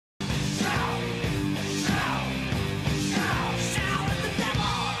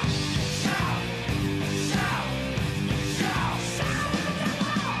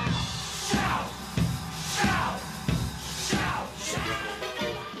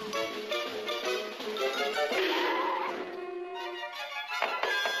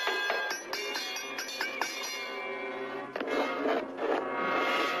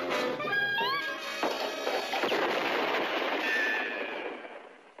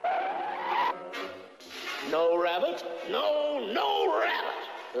No rabbit? No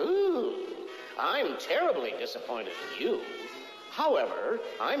rabbit. Ooh, I'm terribly disappointed in you. However,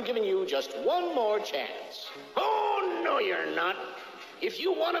 I'm giving you just one more chance. Oh, no, you're not. If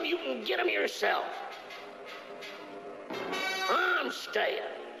you want him, you can get him yourself. I'm staying.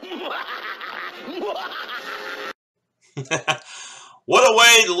 What a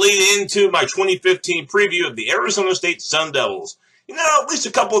way to lead into my 2015 preview of the Arizona State Sun Devils. You know, at least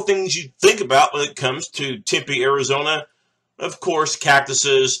a couple of things you think about when it comes to Tempe, Arizona. Of course,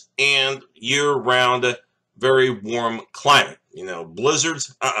 cactuses and year-round, very warm climate. You know,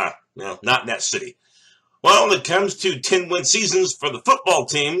 blizzards, no, not in that city. Well, when it comes to 10-win seasons for the football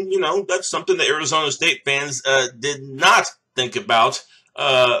team, you know, that's something that Arizona State fans did not think about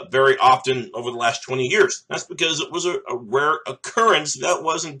very often over the last 20 years. That's because it was a rare occurrence. That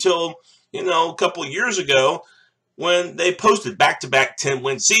was until, you know, a couple of years ago when they posted back-to-back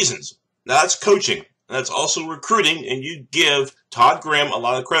 10-win seasons. Now, that's coaching. That's also recruiting, and you give Todd Graham a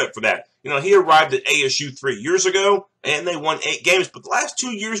lot of credit for that. You know, he arrived at ASU 3 years ago, and they won 8 games. But the last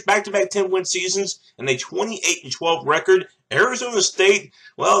 2 years, back-to-back 10-win seasons, and a 28-12 record, Arizona State,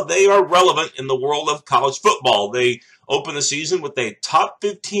 well, they are relevant in the world of college football. They open the season with a top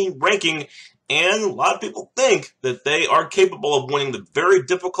 15 ranking, and a lot of people think that they are capable of winning the very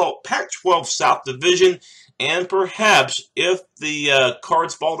difficult Pac-12 South Division, and perhaps if the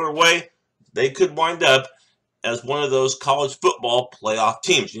cards fall their way, they could wind up as one of those college football playoff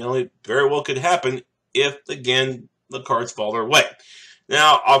teams. You know, it very well could happen if, again, the cards fall their way.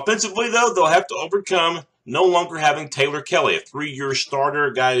 Now, offensively, though, they'll have to overcome no longer having Taylor Kelly, a 3-year starter,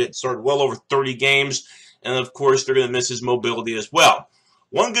 a guy that started well over 30 games, and, of course, they're going to miss his mobility as well.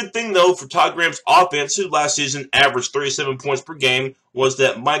 One good thing, though, for Todd Graham's offense, who last season averaged 37 points per game, was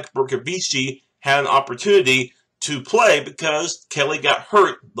that Mike Bercovici had an opportunity to play because Kelly got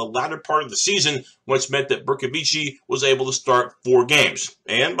hurt the latter part of the season, which meant that Bercovici was able to start 4 games.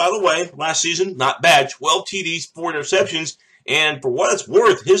 And, by the way, last season, not bad, 12 TDs, 4 interceptions, and for what it's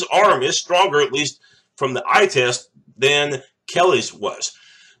worth, his arm is stronger, at least from the eye test, than Kelly's was.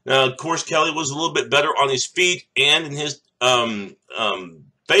 Now, of course, Kelly was a little bit better on his feet, and in his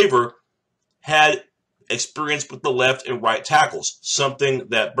favor, had experience with the left and right tackles, something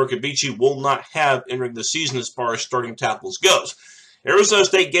that Bercovici will not have entering the season as far as starting tackles goes. Arizona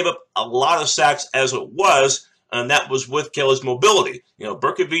State gave up a lot of sacks as it was, and that was with Kelly's mobility. You know,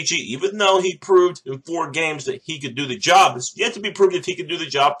 Bercovici, even though he proved in 4 games that he could do the job, it's yet to be proved if he could do the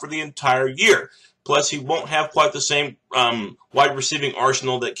job for the entire year. Plus, he won't have quite the same wide receiving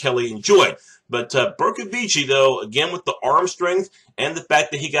arsenal that Kelly enjoyed. But Bercovici, though, again with the arm strength and the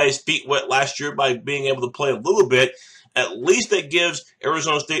fact that he got his feet wet last year by being able to play a little bit, at least that gives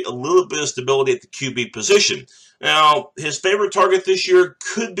Arizona State a little bit of stability at the QB position. Now, his favorite target this year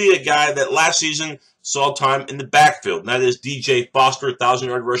could be a guy that last season saw time in the backfield, and that is DJ Foster, a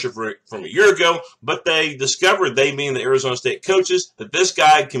 1,000-yard rusher from a year ago. But they discovered, they mean the Arizona State coaches, that this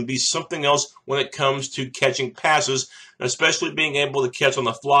guy can be something else when it comes to catching passes, especially being able to catch on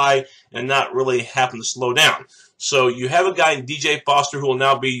the fly and not really having to slow down. So you have a guy in DJ Foster who will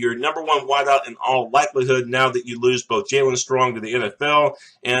now be your #1 wideout in all likelihood now that you lose both Jalen Strong to the NFL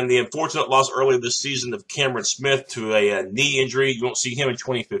and the unfortunate loss earlier this season of Cameron Smith to a knee injury. You won't see him in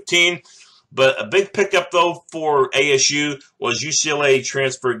 2015. But a big pickup, though, for ASU was UCLA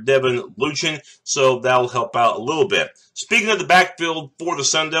transfer Devin Luchin, so that'll help out a little bit. Speaking of the backfield for the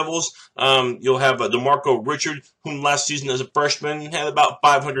Sun Devils, you'll have DeMarco Richard, whom last season as a freshman had about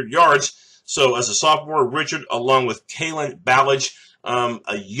 500 yards. So as a sophomore, Richard, along with Kalen Ballage,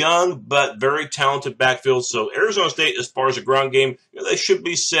 a young but very talented backfield. So Arizona State, as far as the ground game, you know, they should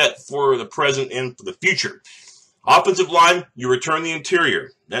be set for the present and for the future. Offensive line, you return the interior.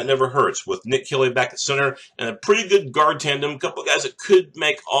 That never hurts. With Nick Kelly back at center and a pretty good guard tandem. A couple of guys that could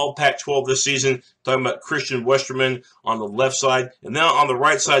make all Pac-12 this season. Talking about Christian Westerman on the left side. And then on the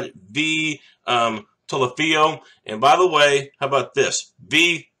right side, V. Tolafio. And by the way, how about this?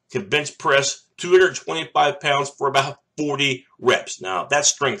 V can bench press 225 pounds for about 40 reps. Now, that's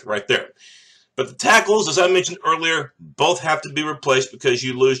strength right there. But the tackles, as I mentioned earlier, both have to be replaced because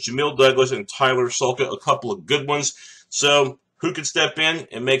you lose Jamil Douglas and Tyler Sulka, a couple of good ones. So who can step in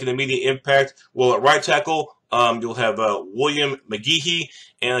and make an immediate impact? Well, at right tackle, you'll have William McGehee,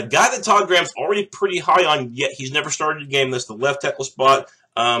 and a guy that Todd Graham's already pretty high on, yet he's never started a game. That's the left tackle spot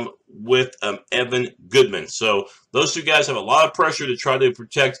with Evan Goodman. So those two guys have a lot of pressure to try to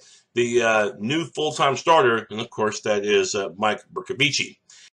protect the new full-time starter, and of course that is Mike Bercovici.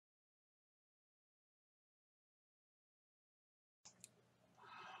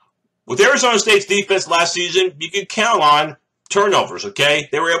 With Arizona State's defense last season, you could count on turnovers, okay?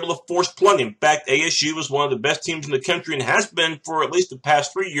 They were able to force plenty. In fact, ASU was one of the best teams in the country and has been for at least the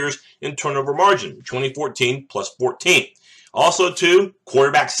past 3 years in turnover margin, 2014 plus 14. Also, too,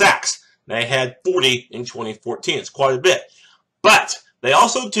 quarterback sacks. They had 40 in 2014. It's quite a bit. But they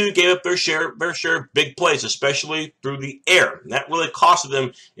also, too, gave up their share of big plays, especially through the air. And that really costed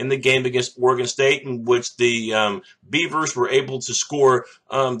them in the game against Oregon State, in which the Beavers were able to score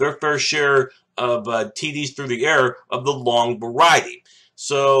their fair share of TDs through the air of the long variety.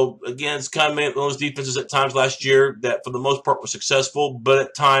 So, again, it's kind of made those defenses at times last year that, for the most part, were successful, but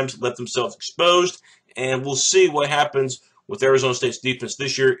at times left themselves exposed. And we'll see what happens with Arizona State's defense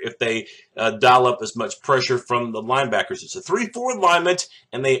this year if they dial up as much pressure from the linebackers. It's a 3-4 alignment,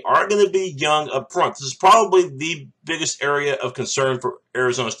 and they are going to be young up front. This is probably the biggest area of concern for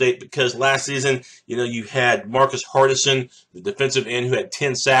Arizona State because last season, you had Marcus Hardison, the defensive end, who had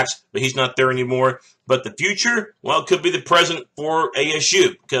 10 sacks, but he's not there anymore. But the future, well, it could be the present for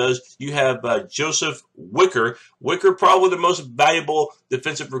ASU because you have Joseph Wicker. Wicker, probably the most valuable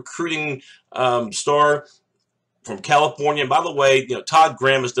defensive recruiting star from California. And by the way, Todd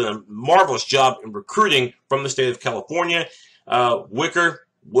Graham has done a marvelous job in recruiting from the state of California. Wicker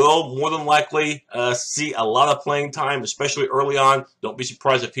will more than likely see a lot of playing time, especially early on. Don't be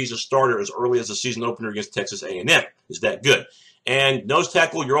surprised if he's a starter as early as the season opener against Texas A&M. Is that good? And nose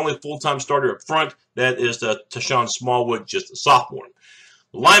tackle, your only full-time starter up front, that is Tashawn Smallwood, just a sophomore.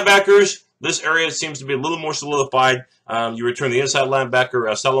 Linebackers, this area seems to be a little more solidified. You return the inside linebacker,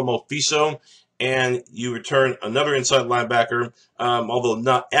 Salomo Fiso, and you return another inside linebacker, although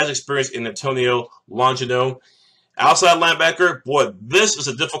not as experienced, in Antonio Longino. Outside linebacker, boy, this is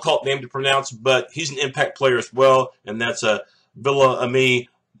a difficult name to pronounce, but he's an impact player as well, and that's Villami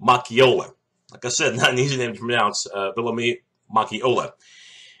Macchiola. Like I said, not an easy name to pronounce, Villami Macchiola.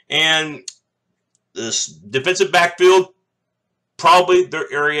 And this defensive backfield, probably their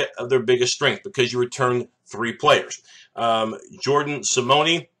area of their biggest strength because you return 3 players. Jordan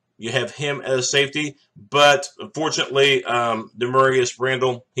Simone, you have him as safety, but unfortunately, Demarius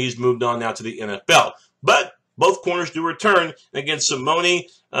Randall, he's moved on now to the NFL. But both corners do return. Against Simone,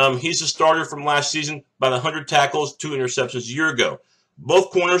 he's a starter from last season, about 100 tackles, 2 interceptions a year ago.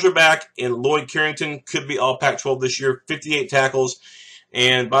 Both corners are back, and Lloyd Carrington could be all Pac-12 this year, 58 tackles.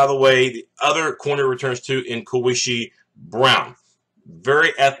 And by the way, the other corner returns too in Kowishi Brown.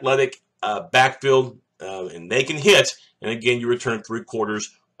 Very athletic backfield, and they can hit. And again, you return 3/4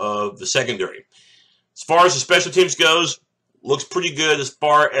 of the secondary. As far as the special teams goes, looks pretty good. As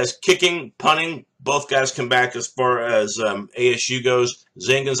far as kicking, punting, both guys come back. As far as ASU goes,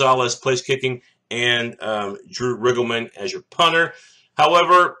 Zane Gonzalez plays kicking, and Drew Riggleman as your punter.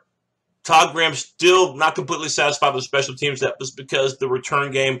 However, Todd Graham still not completely satisfied with special teams. That was because the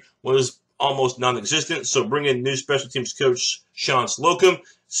return game was almost non-existent. So bring in new special teams coach Sean Slocum.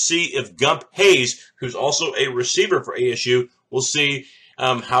 See if Gump Hayes, who's also a receiver for ASU, we'll see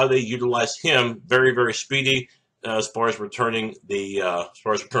how they utilize him. Very, very speedy as far as returning the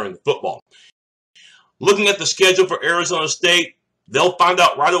football. Looking at the schedule for Arizona State, they'll find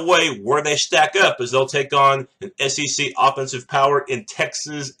out right away where they stack up as they'll take on an SEC offensive power in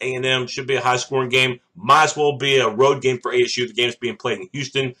Texas A&M. Should be a high-scoring game. Might as well be a road game for ASU. The game's being played in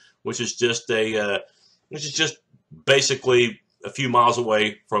Houston, which is just basically a few miles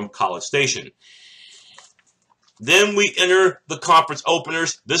away from College Station. Then we enter the conference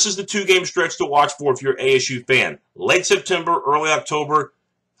openers. This is the 2-game stretch to watch for if you're an ASU fan. Late September, early October,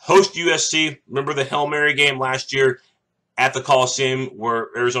 host USC. Remember the Hail Mary game last year at the Coliseum where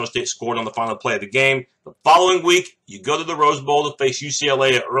Arizona State scored on the final play of the game. The following week, you go to the Rose Bowl to face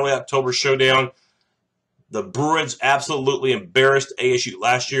UCLA at early October showdown. The Bruins absolutely embarrassed ASU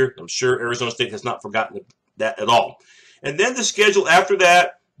last year. I'm sure Arizona State has not forgotten that at all. And then the schedule after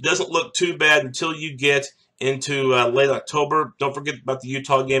that doesn't look too bad until you get into late October. Don't forget about the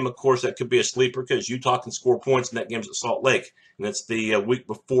Utah game. Of course, that could be a sleeper because Utah can score points, and that game's at Salt Lake. And that's the week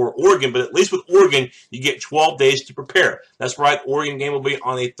before Oregon. But at least with Oregon, you get 12 days to prepare. That's right. Oregon game will be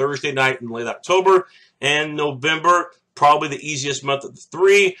on a Thursday night in late October. And November, probably the easiest month of the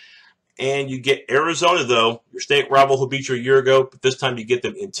 3. And you get Arizona, though, your state rival who beat you a year ago. But this time you get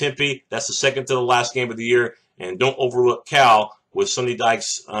them in Tempe. That's the second to the last game of the year. And don't overlook Cal with Sonny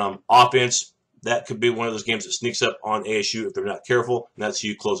Dykes' offense. That could be one of those games that sneaks up on ASU if they're not careful, and that's who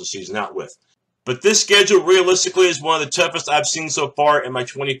you close the season out with. But this schedule realistically is one of the toughest I've seen so far in my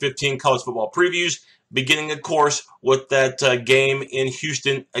 2015 college football previews. beginning, of course, with that game in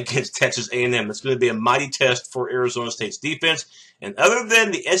Houston against Texas A&M. That's going to be a mighty test for Arizona State's defense. And other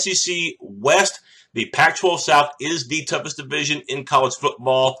than the SEC West, the Pac-12 South is the toughest division in college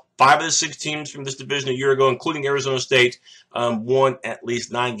football. 5 of the 6 teams from this division a year ago, including Arizona State, won at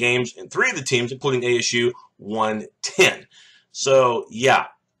least 9 games, and 3 of the teams, including ASU, won 10. So, yeah,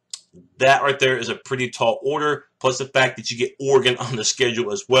 that right there is a pretty tall order, plus the fact that you get Oregon on the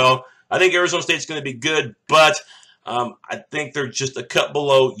schedule as well. I think Arizona State's going to be good, but I think they're just a cut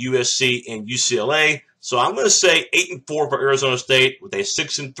below USC and UCLA. So I'm going to say 8-4 for Arizona State with a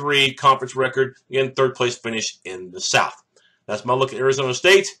 6-3 conference record, again, 3rd place finish in the South. That's my look at Arizona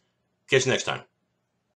State. Catch you next time.